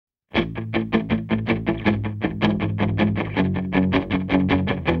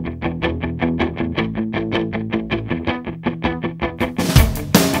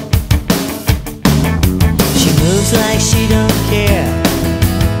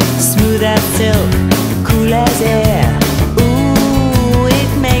silk, cool as air. Ooh,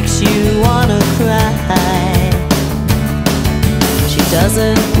 it makes you wanna cry. She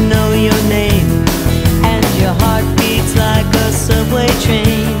doesn't know your name, and your heart beats like a subway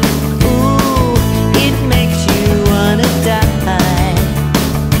train. Ooh, it makes you wanna die.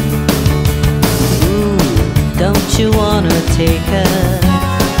 Ooh, don't you wanna take her?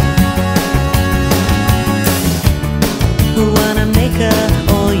 Wanna make her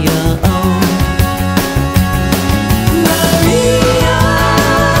all your own. Maria,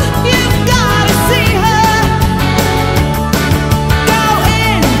 you've gotta see her. Go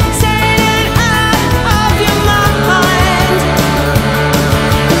insane and out of your mind.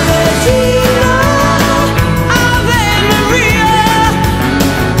 Regina, Ave Maria.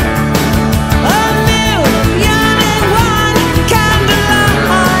 A million and one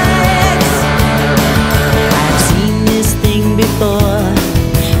candlelights. I've seen this thing before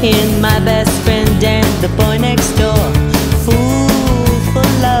in my best friend and the boy next door. Fool for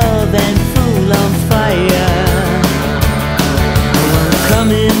love and fool on fire. One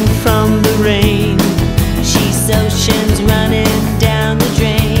coming from the rain, she's oceans running down the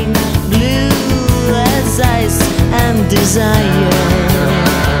drain. Blue as ice and desire.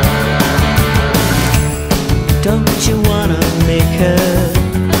 Don't you wanna make her?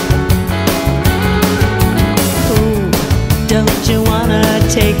 Don't you wanna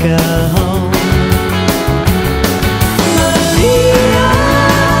take her home? Maria,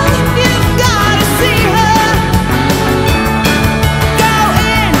 you've gotta see her. Go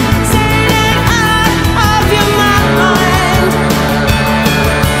insane and out of your mind.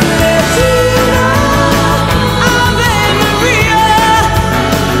 Regina, Ave Maria.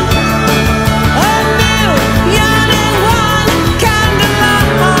 A million and one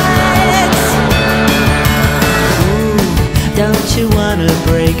candlelights. Don't you wanna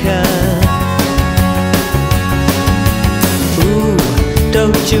break her? Ooh,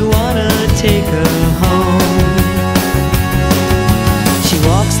 don't you wanna take her home? She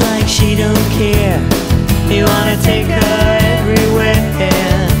walks like she don't care. You wanna take her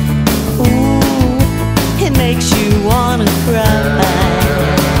everywhere. Ooh, it makes you wanna cry.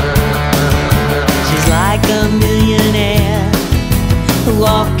 She's like a millionaire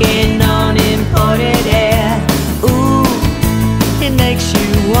walking on imported air. Ooh, it makes you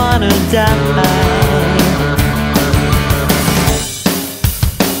wanna die.